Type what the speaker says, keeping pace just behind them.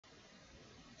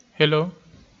Hello,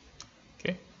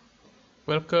 okay,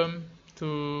 welcome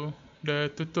to the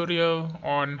tutorial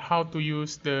on how to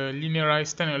use the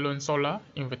linearized standalone solar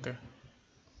inverter.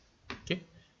 Okay,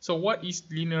 so what is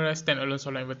linearized standalone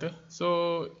solar inverter?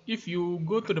 So if you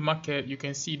go to the market, you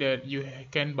can see that you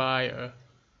can buy a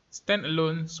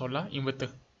standalone solar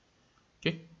inverter.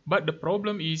 Okay, but the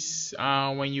problem is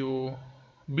when you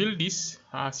build this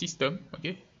system,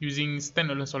 okay, using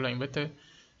standalone solar inverter,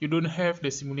 you don't have the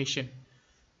simulation.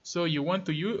 So you want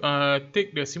to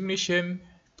take the simulation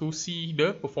to see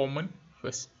the performance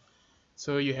first.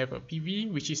 So you have a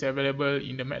PV which is available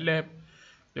in the MATLAB,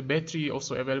 the battery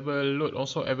also available, load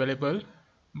also available,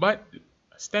 but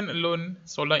standalone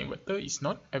solar inverter is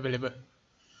not available.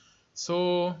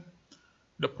 So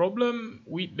the problem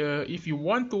with if you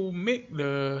want to make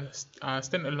the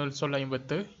standalone solar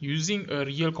inverter using a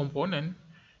real component,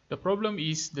 the problem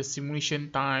is the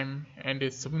simulation time and the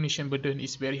simulation burden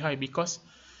is very high because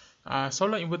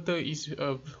solar inverter is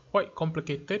a quite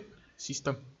complicated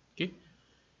system. Okay,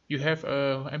 you have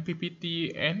a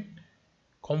MPPT and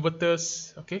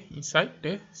converters, okay, inside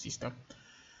the system.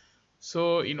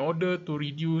 So in order to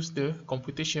reduce the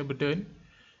computation burden,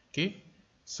 okay,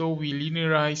 so we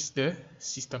linearize the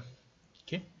system.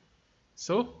 Okay,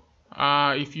 so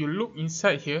if you look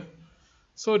inside here,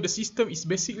 so the system is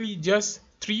basically just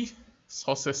three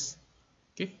sources.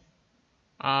 Okay,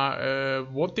 a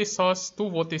voltage source, two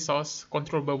voltage source,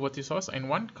 controlled by voltage source, and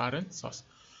one current source,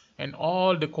 and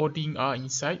all the coding are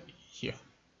inside here.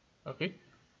 Okay,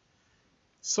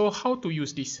 so how to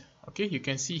use this? Okay, you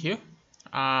can see here,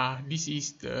 this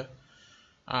is the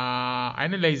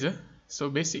analyzer. So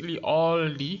basically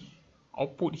all the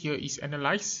output here is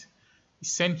analyzed,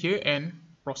 is sent here and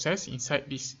processed inside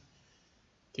this.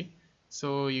 Okay,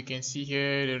 so you can see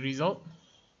here the result,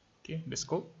 okay, the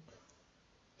scope.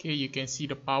 Okay, you can see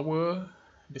the power,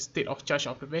 the state of charge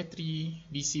of the battery,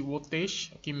 DC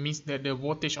voltage, okay, means that the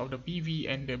voltage of the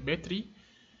PV and the battery,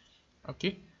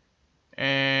 okay,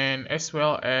 and as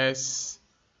well as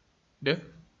the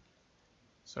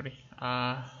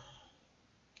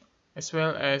as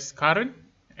well as current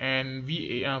and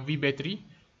V battery.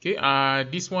 Okay,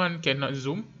 this one cannot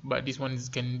zoom, but this one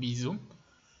can be zoomed.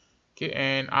 Okay,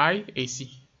 and AC.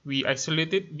 We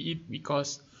isolated it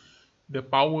because the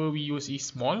power we use is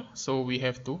small, so we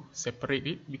have to separate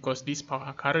it because this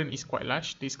power current is quite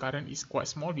large, this current is quite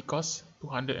small because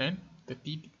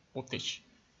 230 voltage.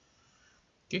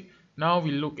 Okay, now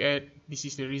we look at, this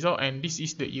is the result and this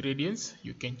is the irradiance.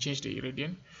 You can change the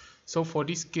irradiance. So for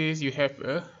this case you have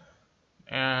a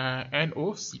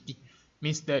NOCT,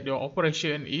 means that your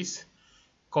operation is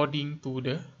according to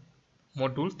the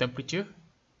module temperature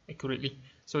accurately.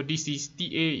 So this is TA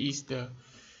is the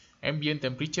ambient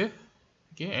temperature,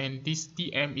 okay, and this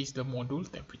Tm is the module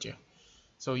temperature.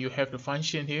 So you have the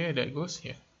function here that goes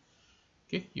here.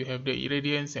 Okay, you have the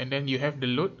irradiance and then you have the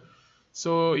load.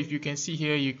 So if you can see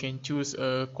here, you can choose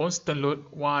a constant load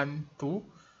 1, 2,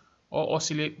 or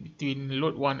oscillate between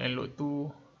load 1 and load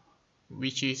 2,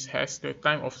 which has the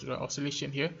time of the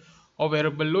oscillation here, or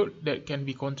variable load that can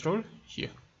be controlled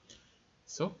here.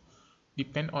 So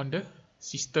depend on the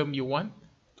system you want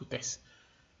to test.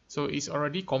 So it's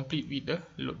already complete with the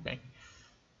load bank.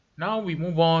 Now we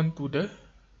move on to the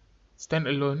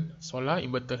standalone solar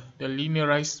inverter, the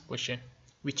linearized version,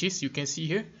 which is, you can see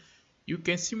here, you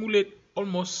can simulate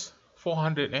almost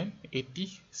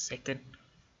 480 seconds.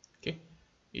 Okay,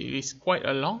 it is quite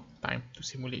a long time to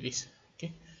simulate this.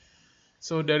 Okay,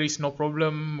 so there is no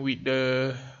problem with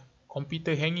the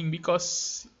computer hanging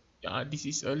because this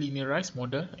is a linearized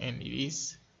model and it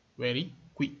is very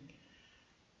quick.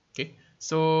 Okay,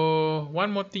 so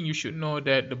one more thing you should know,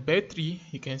 that the battery,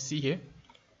 you can see here,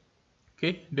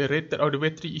 okay, the rated of the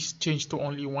battery is changed to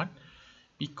only 1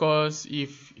 because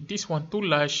if this one too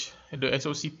large, the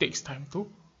SoC takes time to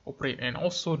operate, and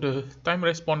also the time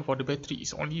response for the battery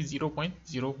is only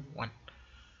 0.01.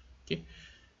 okay,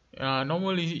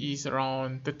 normally is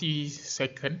around 30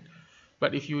 seconds,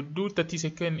 but if you do 30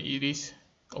 seconds, it is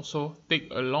also take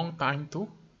a long time to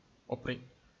operate.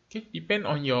 Okay, depend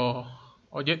on your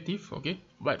objective. Okay,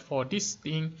 but for this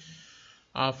thing,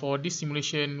 for this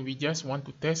simulation, we just want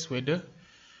to test whether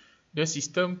the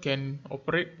system can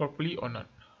operate properly or not.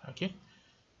 Okay,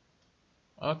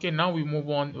 now we move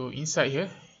on to inside here.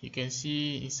 You can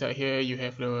see inside here you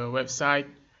have the website,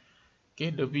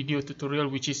 okay, the video tutorial,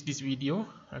 which is this video,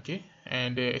 okay,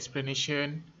 and the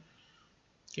explanation,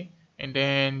 okay, and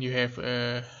then you have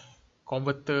a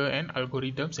converter and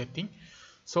algorithm setting.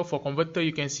 So for converter,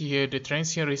 you can see here the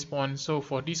transient response. So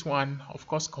for this one, of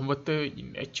course, converter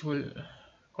in actual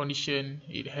condition,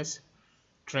 it has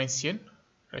transient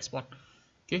response,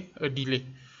 okay, a delay.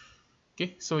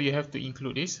 Okay, so you have to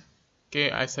include this.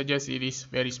 Okay, I suggest it is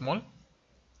very small.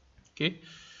 Okay,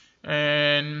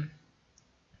 and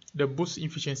the boost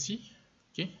efficiency.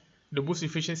 Okay, the boost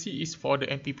efficiency is for the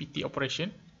MPPT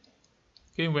operation.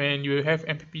 Okay, when you have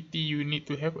MPPT, you need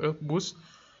to have a boost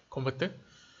converter.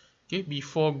 Okay,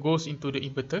 before goes into the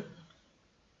inverter.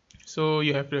 So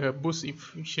you have the boost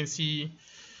efficiency,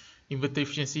 inverter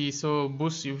efficiency. So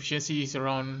boost efficiency is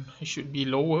around, it should be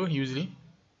lower usually.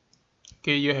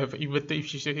 Okay, you have inverter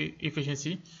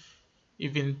efficiency.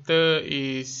 Inverter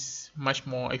is much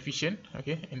more efficient.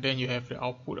 Okay, and then you have the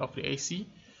output of the AC,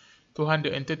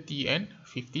 230 and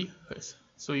 50 Hz.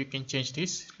 So you can change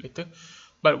this later.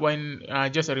 But when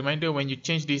just a reminder, when you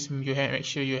change this, you have make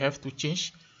sure you have to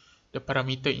change the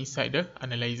parameter inside the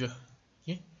analyzer.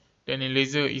 Okay, the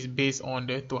analyzer is based on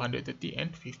the 230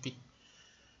 and 50.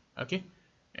 Okay,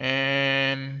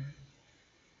 and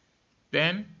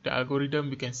then the algorithm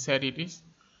we can set it is,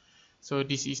 so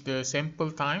this is the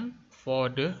sample time for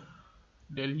the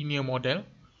linear model.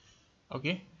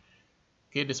 Okay,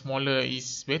 the smaller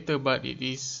is better, but it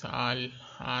is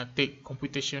take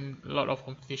computation, a lot of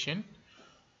computation.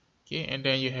 Okay, and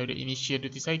then you have the initial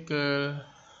duty cycle,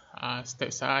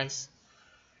 step size.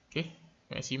 Okay,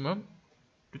 maximum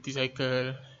duty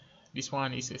cycle, this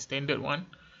one is a standard one.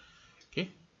 Okay,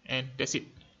 and that's it.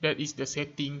 That is the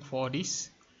setting for this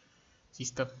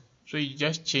system. So you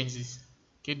just change this.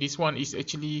 Okay, this one is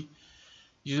actually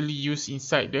usually used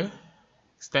inside the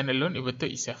standalone inverter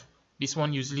itself. This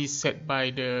one usually set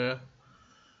by the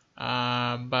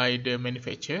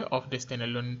manufacturer of the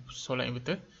standalone solar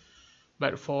inverter.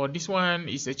 But for this one,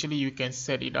 is actually you can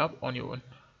set it up on your own.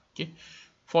 Okay,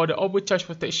 for the overcharge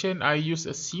protection, I use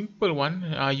a simple one.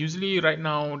 Usually right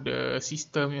now the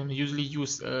system usually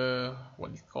use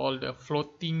what is called the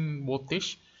floating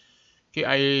voltage. Okay,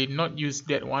 I not use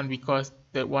that one because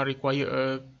that one require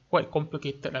a quite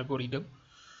complicated algorithm.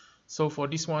 So for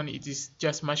this one, it is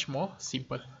just much more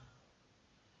simple.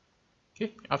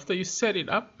 Okay, after you set it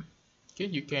up, okay,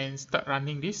 you can start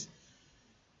running this.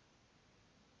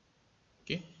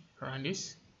 Okay, run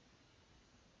this.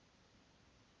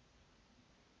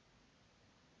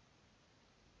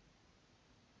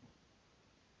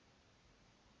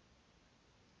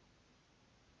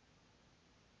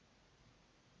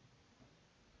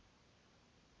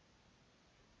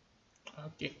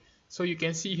 Okay, so you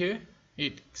can see here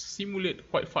it simulate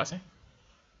quite fast.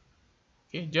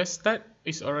 Okay, just start,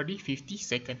 it's already 50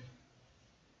 seconds.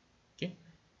 Okay,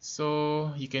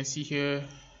 so you can see here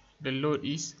the load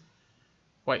is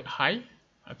quite high.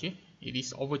 Okay, it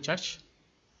is overcharged.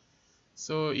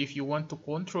 So if you want to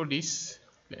control this,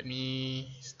 let me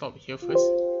stop here first.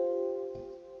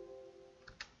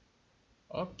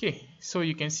 Okay, so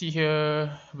you can see here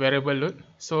variable load.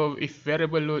 So if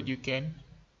variable load, you can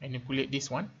manipulate this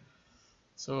one.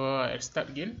 So I'll start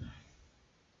again.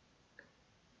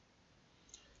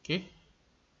 Okay,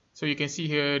 so you can see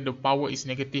here the power is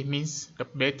negative, means the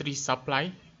battery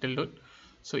supply the load.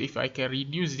 So if I can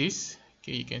reduce this,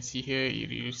 okay, you can see here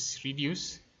it is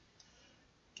reduced.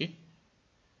 Okay,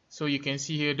 so you can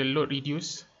see here the load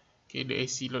reduced. Okay, the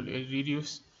AC load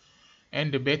reduced,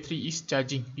 and the battery is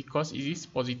charging because it is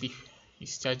positive,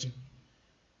 it's charging.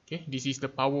 Okay, this is the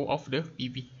power of the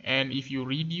PV. And if you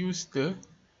reduce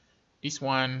this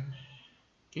one,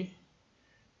 okay,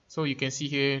 so you can see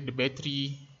here the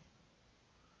battery,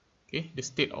 okay, the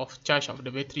state of charge of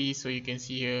the battery. So you can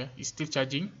see here it's still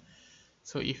charging.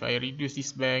 So if I reduce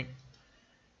this back,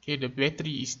 okay, the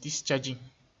battery is discharging.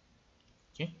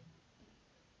 Okay,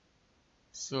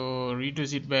 so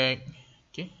reduce it back.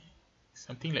 Okay,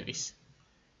 something like this.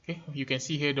 Okay, you can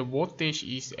see here the voltage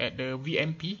is at the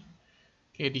VMP.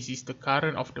 Okay, this is the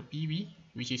current of the PV,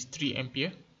 which is 3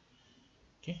 ampere.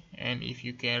 Okay, and if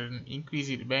you can increase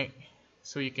it back,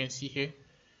 so you can see here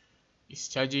it's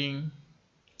charging.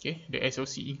 Okay, the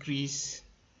SOC increase,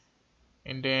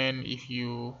 and then if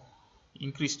you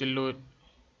increase the load,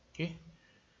 okay,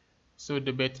 so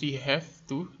the battery have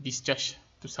to discharge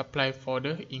to supply for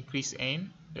the increase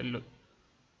in the load.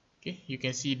 Okay, you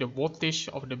can see the voltage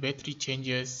of the battery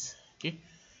changes. Okay,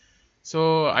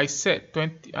 so I set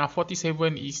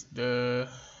 47 is the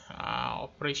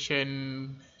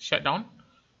operation shutdown.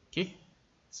 Okay,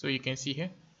 so you can see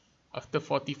here after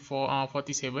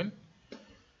 47,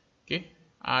 okay,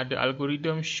 the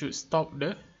algorithm should stop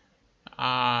the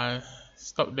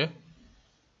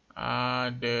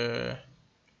the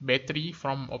battery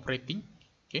from operating.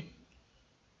 Okay,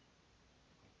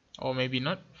 or maybe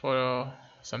not, for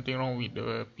something wrong with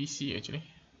the PC actually.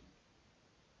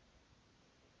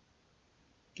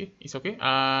 Okay, it's okay.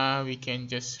 We can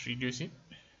just reduce it.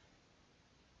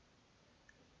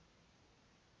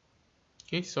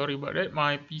 Okay, sorry about that,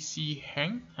 my PC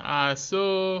hang.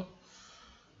 So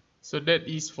that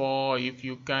is for if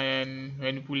you can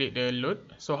manipulate the load.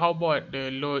 So how about the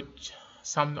load,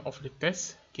 some of the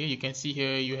tests? Okay, you can see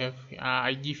here you have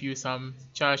I give you some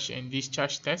charge and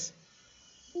discharge test.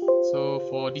 So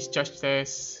for discharge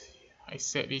test, I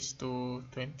set this to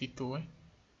 22,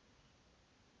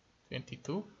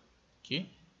 22. Okay,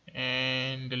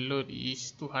 and the load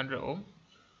is 200 ohm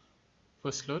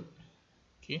first load.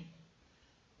 Okay,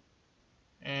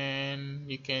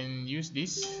 and you can use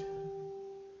this.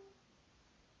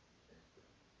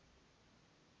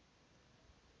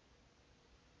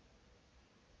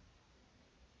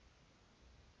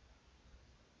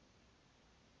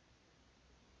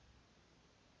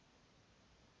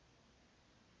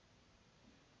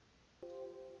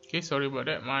 Okay, sorry about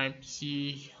that, my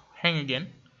PC hang again.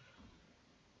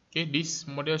 Okay, this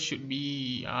model should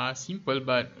be simple,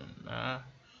 but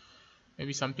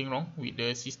maybe something wrong with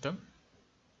the system.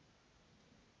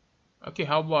 Okay,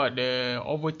 how about the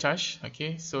overcharge?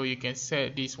 Okay, so you can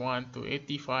set this one to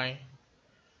 85,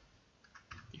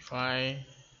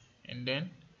 and then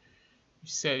you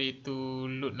set it to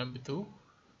load number 2.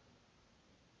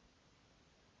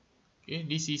 Okay,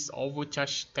 this is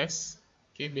overcharge test.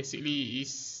 Okay, basically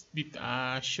is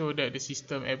show that the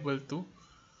system able to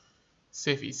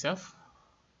save itself,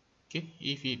 okay,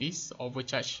 if it is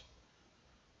overcharged.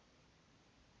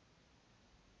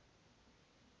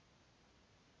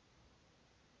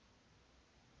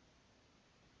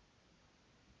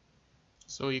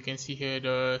 So you can see here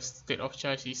the state of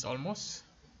charge is almost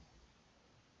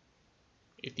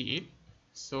 88,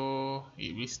 so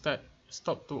it will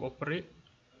stop to operate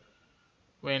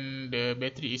when the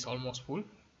battery is almost full.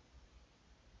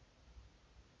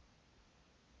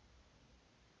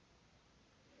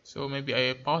 So maybe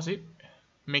I pause it,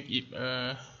 make it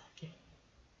okay,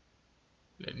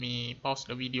 let me pause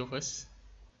the video first.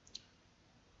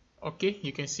 Okay,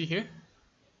 you can see here.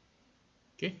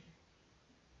 Okay,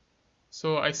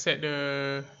 so I set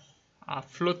the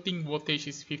floating voltage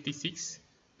is 56,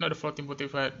 not the floating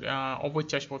voltage but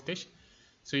overcharge voltage.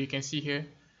 So you can see here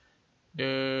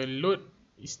the load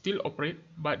is still operate,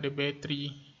 but the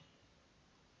PV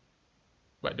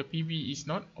is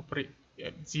not operate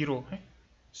at 0,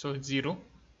 so 0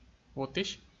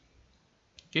 voltage.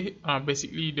 Okay,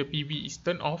 basically the PV is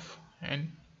turned off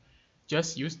and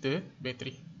just use the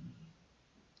battery.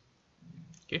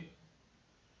 Okay,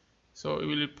 so it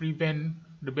will prevent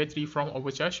the battery from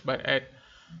overcharge, but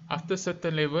after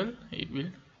certain level it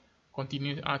will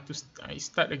continue to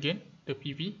start again the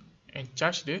PV and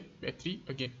charge the battery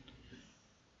again.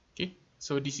 Okay,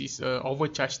 so this is a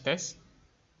overcharge test.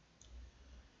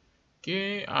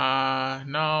 Okay,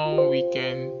 now we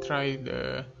can try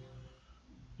the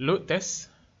load test.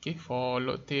 Okay, for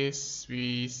load test,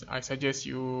 I suggest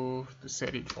you to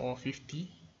set it for 50.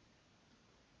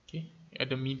 Okay, at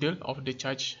the middle of the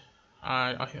charge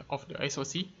of the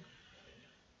SoC.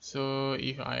 So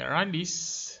if I run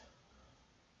this,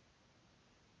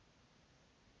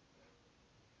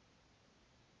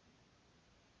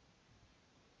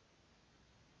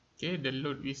 okay, the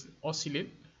load will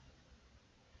oscillate.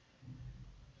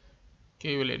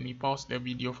 Okay, well, let me pause the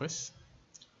video first.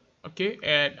 Okay,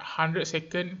 at 100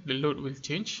 seconds the load will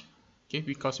change. Okay,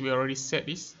 because we already set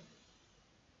this.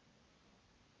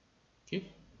 Okay,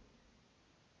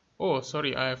 oh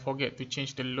sorry, I forget to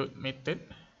change the load method,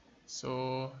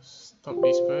 so stop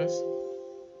this first,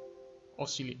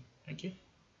 oscillate. Okay,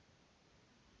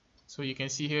 so you can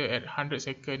see here at 100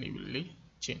 seconds it will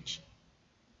change.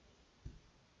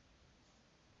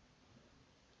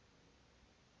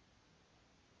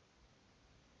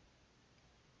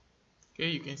 Okay,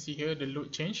 you can see here the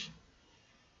load change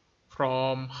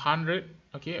from 100,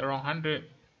 okay, around 100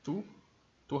 to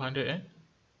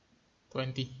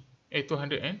 220,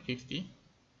 250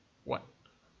 watt.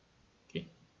 Okay,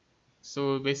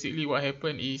 so basically what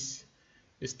happened is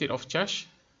the state of charge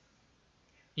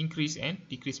increase and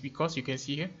decrease, because you can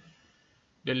see here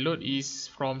the load is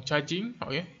from charging.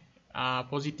 Okay,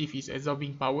 positive is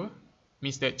absorbing power,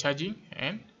 means that charging,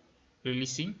 and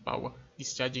releasing power,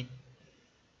 discharging.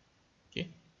 Okay,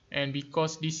 and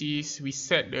because this is we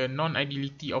set the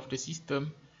non-ideality of the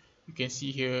system, you can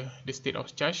see here the state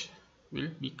of charge will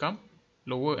become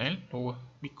lower and lower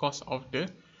because of the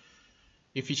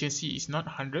efficiency is not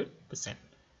 100%.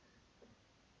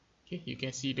 Okay, you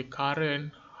can see the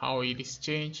current, how it is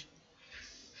changed.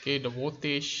 Okay, the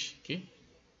voltage, okay,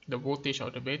 the voltage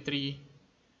of the battery.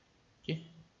 Okay,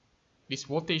 this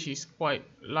voltage is quite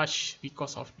large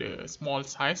because of the small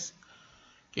size.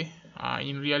 Okay,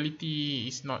 in reality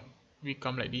it's not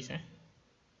become like this.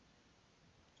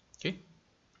 Okay,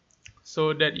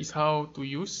 So that is how to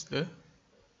use the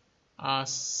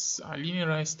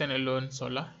linearized standalone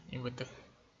solar inverter.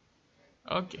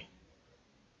 Okay,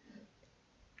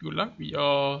 good luck with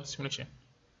your simulation.